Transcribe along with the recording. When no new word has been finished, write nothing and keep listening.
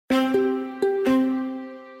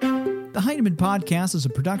The Heinemann Podcast is a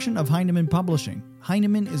production of Heinemann Publishing.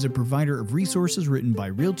 Heinemann is a provider of resources written by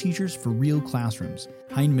real teachers for real classrooms.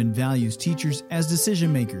 Heinemann values teachers as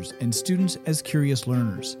decision makers and students as curious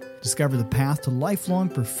learners. Discover the path to lifelong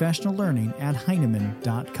professional learning at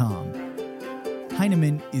Heinemann.com.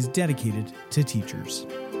 Heinemann is dedicated to teachers.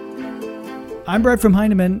 I'm Brett from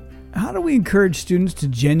Heinemann. How do we encourage students to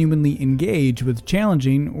genuinely engage with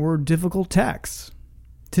challenging or difficult texts?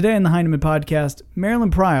 Today on the Heinemann Podcast, Marilyn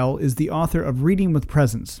Pryle is the author of Reading with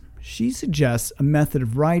Presence. She suggests a method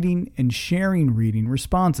of writing and sharing reading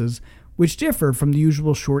responses which differ from the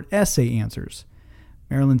usual short essay answers.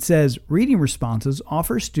 Marilyn says reading responses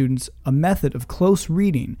offer students a method of close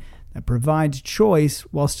reading that provides choice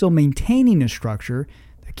while still maintaining a structure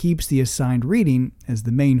that keeps the assigned reading as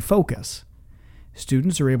the main focus.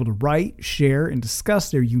 Students are able to write, share, and discuss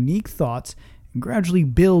their unique thoughts and gradually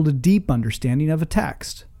build a deep understanding of a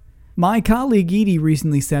text. My colleague Edie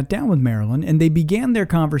recently sat down with Marilyn, and they began their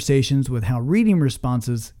conversations with how reading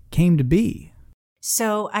responses came to be.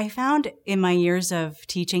 So I found in my years of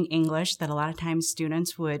teaching English that a lot of times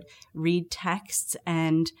students would read texts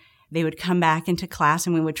and they would come back into class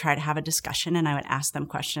and we would try to have a discussion, and I would ask them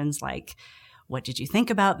questions like, what did you think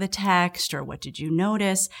about the text, or what did you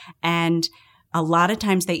notice? And a lot of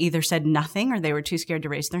times they either said nothing, or they were too scared to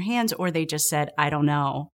raise their hands, or they just said, I don't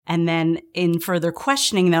know. And then in further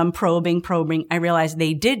questioning them, probing, I realized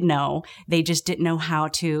they did know. They just didn't know how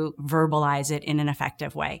to verbalize it in an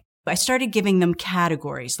effective way. I started giving them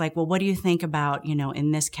categories like, well, what do you think about,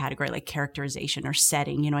 in this category, like characterization or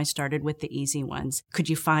setting? I started with the easy ones. Could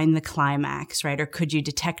you find the climax, right? Or could you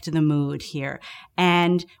detect the mood here?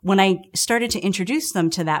 And when I started to introduce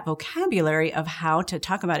them to that vocabulary of how to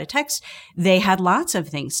talk about a text, they had lots of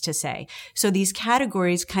things to say. So these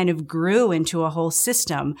categories kind of grew into a whole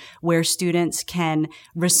system where students can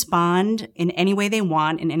respond in any way they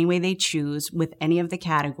want, in any way they choose with any of the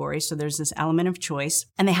categories. So there's this element of choice,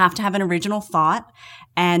 and they have to have an original thought,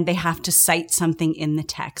 and they have to cite something in the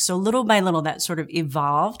text. So little by little, that sort of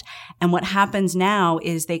evolved. And what happens now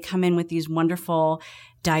is they come in with these wonderful,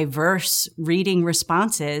 diverse reading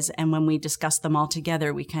responses. And when we discuss them all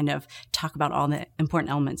together, we kind of talk about all the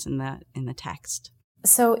important elements in the text.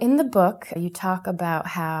 So in the book, you talk about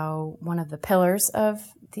how one of the pillars of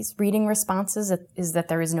these reading responses is that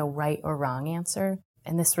there is no right or wrong answer.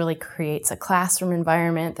 And this really creates a classroom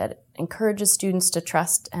environment that encourages students to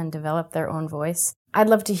trust and develop their own voice. I'd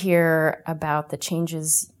love to hear about the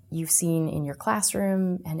changes you've seen in your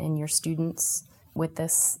classroom and in your students with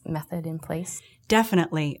this method in place.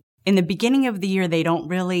 Definitely. In the beginning of the year, they don't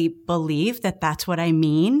really believe that that's what I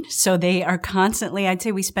mean. So they are constantly, I'd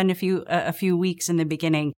say we spend a few weeks in the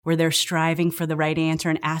beginning where they're striving for the right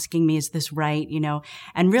answer and asking me, is this right?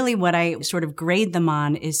 And really what I sort of grade them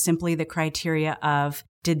on is simply the criteria of,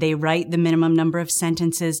 did they write the minimum number of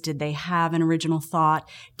sentences? Did they have an original thought?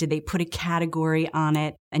 Did they put a category on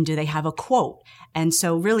it? And do they have a quote? And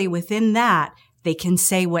so really within that, they can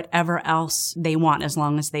say whatever else they want as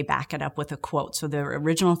long as they back it up with a quote. So their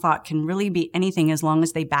original thought can really be anything as long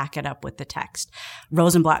as they back it up with the text.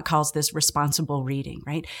 Rosenblatt calls this responsible reading,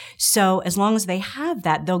 right? So as long as they have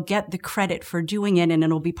that, they'll get the credit for doing it, and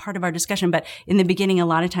it'll be part of our discussion. But in the beginning, a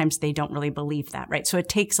lot of times they don't really believe that, right? So it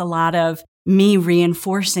takes a lot of me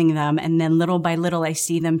reinforcing them, and then little by little I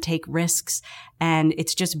see them take risks, and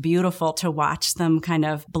it's just beautiful to watch them kind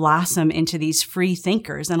of blossom into these free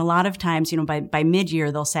thinkers. And a lot of times, by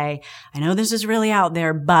mid-year they'll say, I know this is really out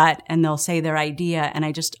there, and they'll say their idea, and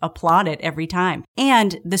I just applaud it every time.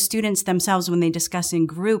 And the students themselves, when they discuss in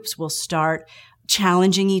groups, will start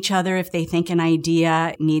challenging each other if they think an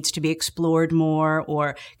idea needs to be explored more,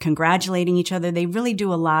 or congratulating each other. They really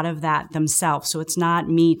do a lot of that themselves. So it's not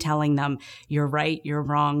me telling them, you're right, you're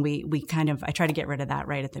wrong. I try to get rid of that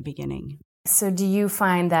right at the beginning. So do you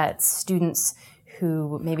find that students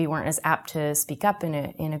who maybe weren't as apt to speak up in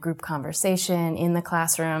a group conversation in the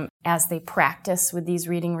classroom, as they practice with these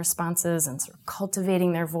reading responses and sort of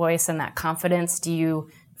cultivating their voice and that confidence, do you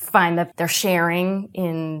find that they're sharing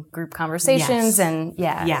in group conversations? Yes. And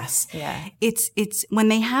Yes. Yeah. It's when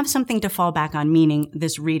they have something to fall back on, meaning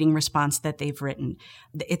this reading response that they've written.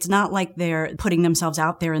 It's not like they're putting themselves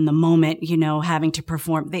out there in the moment, having to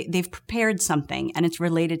perform. They've prepared something and it's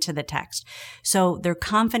related to the text. So they're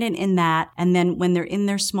confident in that. And then when they're in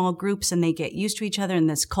their small groups and they get used to each other and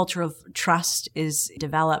this culture of trust is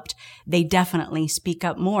developed, they definitely speak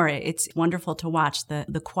up more. It's wonderful to watch.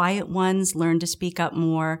 The quiet ones learn to speak up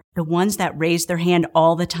more. The ones that raise their hand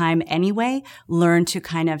all the time anyway learn to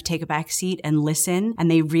kind of take a back seat and listen. And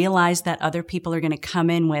they realize that other people are going to come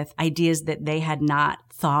in with ideas that they had not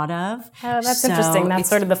thought of. Oh, that's interesting. That's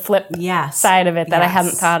sort of the flip side of it that I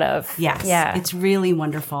hadn't thought of. Yes. Yeah. It's really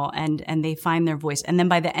wonderful. And they find their voice. And then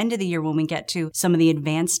by the end of the year, when we get to some of the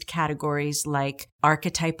advanced categories like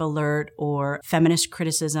archetype alert or feminist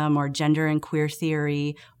criticism or gender and queer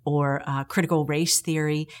theory or critical race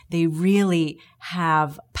theory, they really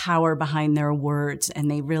have power behind their words, and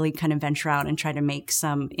they really kind of venture out and try to make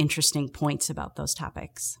some interesting points about those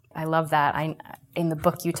topics. I love that. In the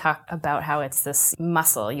book, you talk about how it's this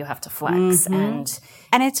muscle you have to flex, and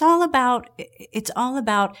it's all about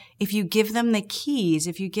if you give them the keys,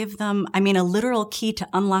 if you give them, a literal key to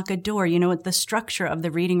unlock a door. The structure of the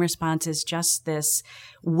reading response is just this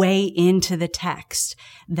way into the text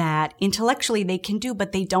that intellectually they can do,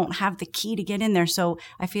 but they don't have the key to get in there. So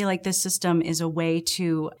I feel like this system is a way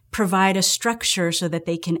to provide a structure so that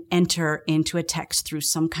they can enter into a text through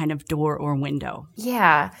some kind of door or window.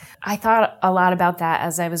 Yeah. I thought a lot about that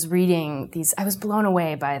as I was reading these. I was blown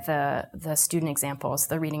away by the student examples,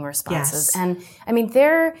 the reading responses. Yes. And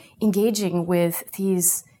they're engaging with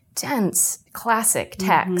these dense classic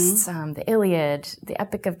texts, the Iliad, the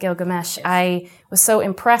Epic of Gilgamesh. I was so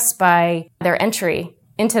impressed by their entry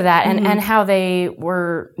into that and how they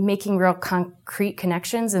were making real concrete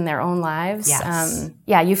connections in their own lives. Yes.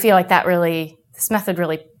 You feel like this method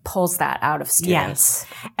really pulls that out of students.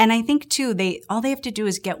 Yes. And I think too, all they have to do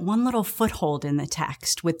is get one little foothold in the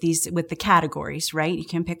text with the categories, right? You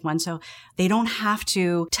can pick one. So they don't have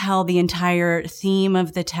to tell the entire theme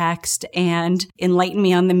of the text and enlighten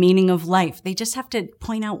me on the meaning of life. They just have to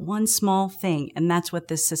point out one small thing. And that's what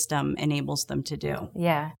this system enables them to do.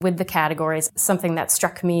 Yeah. With the categories, something that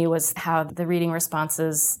struck me was how the reading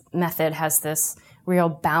responses method has this real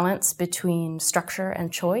balance between structure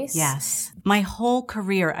and choice. Yes. My whole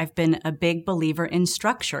career, I've been a big believer in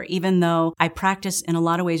structure, even though I practice in a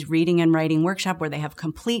lot of ways reading and writing workshop where they have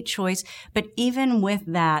complete choice. But even with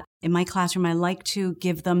that, in my classroom, I like to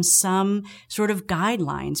give them some sort of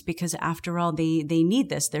guidelines because after all, they need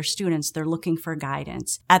this. They're students. They're looking for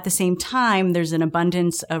guidance. At the same time, there's an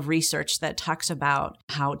abundance of research that talks about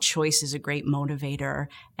how choice is a great motivator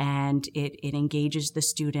and it engages the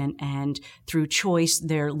student. And through choice,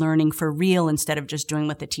 they're learning for real instead of just doing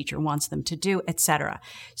what the teacher wants them to do, etc.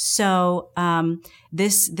 So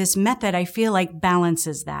this method, I feel like,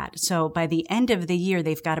 balances that. So by the end of the year,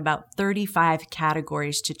 they've got about 35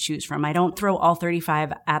 categories to choose from. I don't throw all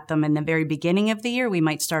 35 at them in the very beginning of the year. We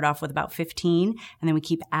might start off with about 15, and then we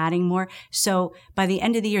keep adding more. So by the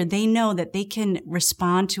end of the year, they know that they can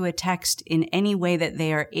respond to a text in any way that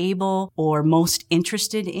they are able or most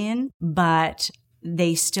interested in, but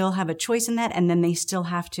they still have a choice in that, and then they still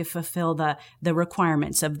have to fulfill the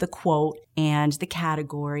requirements of the quote and the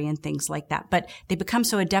category and things like that. But they become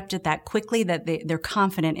so adept at that quickly that they're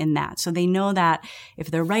confident in that. So they know that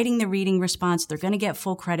if they're writing the reading response, they're going to get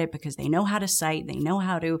full credit because they know how to cite, they know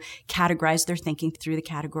how to categorize their thinking through the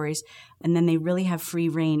categories, and then they really have free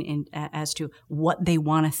rein as to what they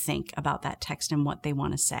want to think about that text and what they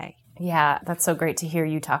want to say. Yeah, that's so great to hear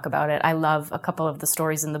you talk about it. I love a couple of the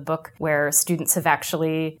stories in the book where students have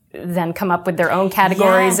actually then come up with their own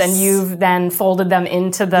categories and you've then folded them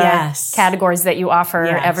into the categories that you offer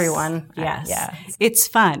everyone. Yes. Yeah. It's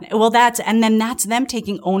fun. Well, that's them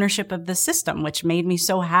taking ownership of the system, which made me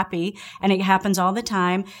so happy. And it happens all the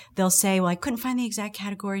time. They'll say, well, I couldn't find the exact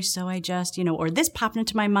category, so I just, or this popped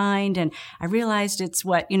into my mind and I realized it's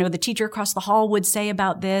what, the teacher across the hall would say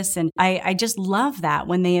about this. And I just love that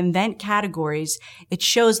when they invent categories, it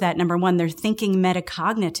shows that number one, they're thinking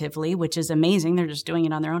metacognitively, which is amazing. They're just doing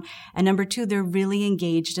it on their own. And number two, they're really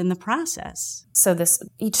engaged in the process. So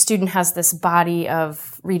each student has this body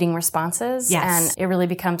of reading responses, and it really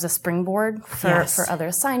becomes a springboard for other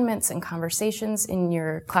assignments and conversations in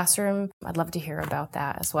your classroom. I'd love to hear about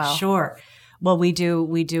that as well. Sure. Well, we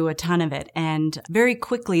do a ton of it. And very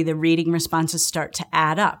quickly, the reading responses start to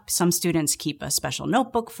add up. Some students keep a special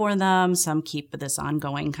notebook for them. Some keep this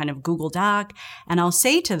ongoing kind of Google Doc. And I'll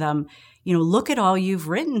say to them, look at all you've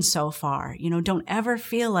written so far. Don't ever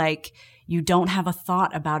feel like you don't have a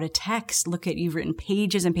thought about a text. Look at, you've written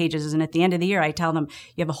pages and pages. And at the end of the year, I tell them,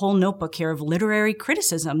 you have a whole notebook here of literary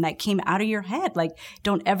criticism that came out of your head. Like,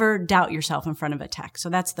 don't ever doubt yourself in front of a text. So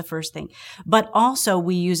that's the first thing. But also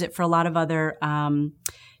we use it for a lot of other,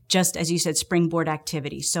 just as you said, springboard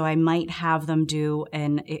activities. So I might have them do,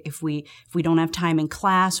 and if we don't have time in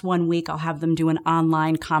class 1 week, I'll have them do an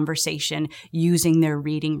online conversation using their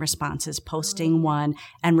reading responses, posting one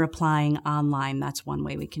and replying online. That's one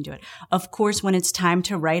way we can do it. Of course, when it's time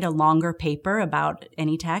to write a longer paper about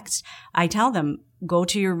any text, I tell them, go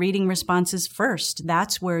to your reading responses first.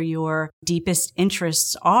 That's where your deepest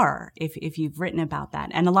interests are, if you've written about that.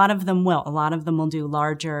 And a lot of them will. A lot of them will do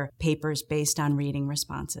larger papers based on reading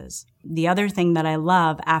responses. The other thing that I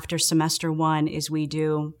love after semester 1 is we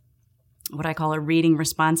do what I call a reading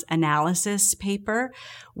response analysis paper,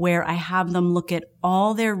 where I have them look at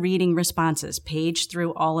all their reading responses, page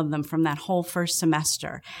through all of them from that whole first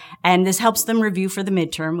semester. And this helps them review for the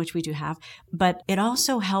midterm, which we do have, but it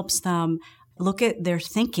also helps them look at their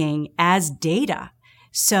thinking as data.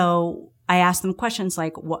 So I ask them questions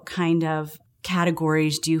like, what kind of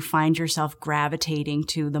categories do you find yourself gravitating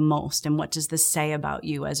to the most? And what does this say about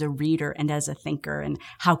you as a reader and as a thinker? And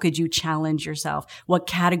how could you challenge yourself? What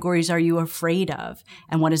categories are you afraid of?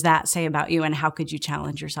 And what does that say about you? And how could you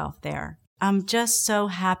challenge yourself there? I'm just so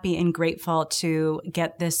happy and grateful to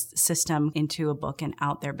get this system into a book and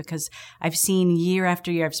out there, because I've seen year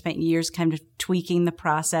after year, I've spent years kind of tweaking the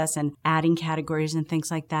process and adding categories and things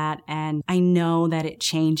like that. And I know that it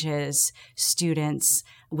changes students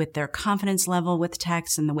with their confidence level with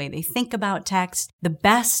text and the way they think about text. The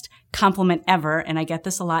best compliment ever, and I get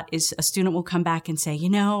this a lot, is a student will come back and say,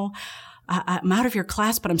 I'm out of your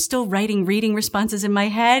class, but I'm still writing reading responses in my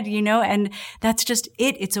head, and that's just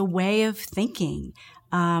it. It's a way of thinking.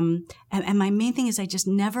 And my main thing is I just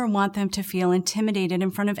never want them to feel intimidated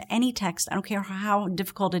in front of any text. I don't care how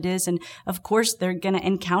difficult it is. And of course, they're going to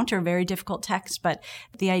encounter very difficult text, but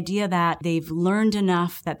the idea that they've learned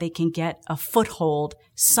enough that they can get a foothold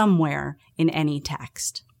somewhere in any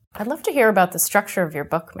text. I'd love to hear about the structure of your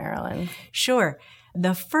book, Marilyn. Sure.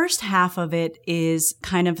 The first half of it is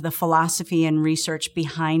kind of the philosophy and research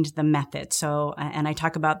behind the method. So, and I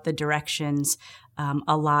talk about the directions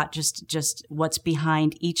a lot, just what's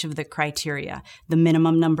behind each of the criteria, the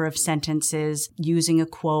minimum number of sentences, using a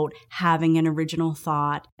quote, having an original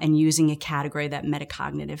thought, and using a category, that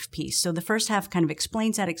metacognitive piece. So the first half kind of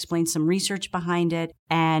explains that, explains some research behind it,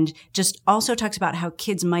 and just also talks about how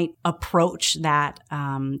kids might approach that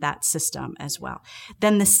system as well.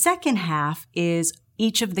 Then the second half is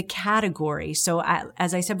each of the categories. So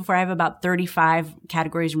as I said before, I have about 35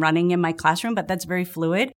 categories running in my classroom, but that's very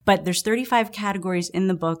fluid. But there's 35 categories in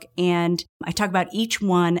the book, and I talk about each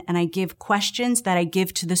one, and I give questions that I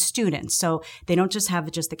give to the students. So they don't just have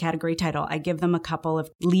just the category title. I give them a couple of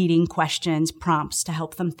leading questions, prompts to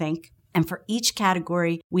help them think. And for each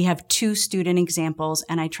category, we have 2 student examples,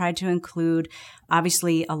 and I tried to include,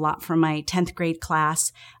 obviously, a lot from my 10th grade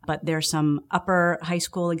class, but there's some upper high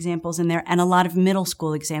school examples in there and a lot of middle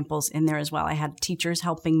school examples in there as well. I had teachers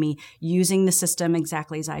helping me using the system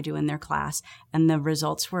exactly as I do in their class, and the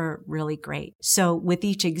results were really great. So with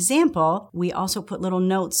each example, we also put little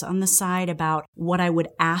notes on the side about what I would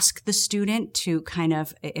ask the student to kind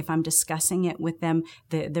of, if I'm discussing it with them,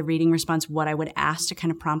 the reading response, what I would ask to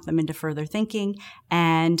kind of prompt them into further thinking,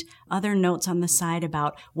 and other notes on the side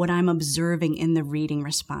about what I'm observing in the reading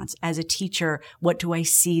response. As a teacher, what do I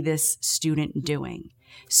see this student doing?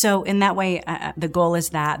 So in that way, the goal is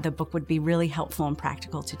that the book would be really helpful and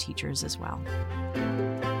practical to teachers as well.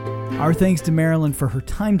 Our thanks to Marilyn for her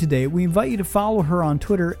time today. We invite you to follow her on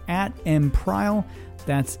Twitter @mpryle.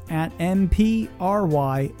 That's @MPRYLE.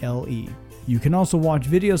 You can also watch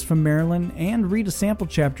videos from Marilyn and read a sample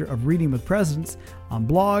chapter of Reading with Presidents on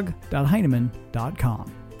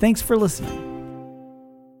blog.heinemann.com. Thanks for listening.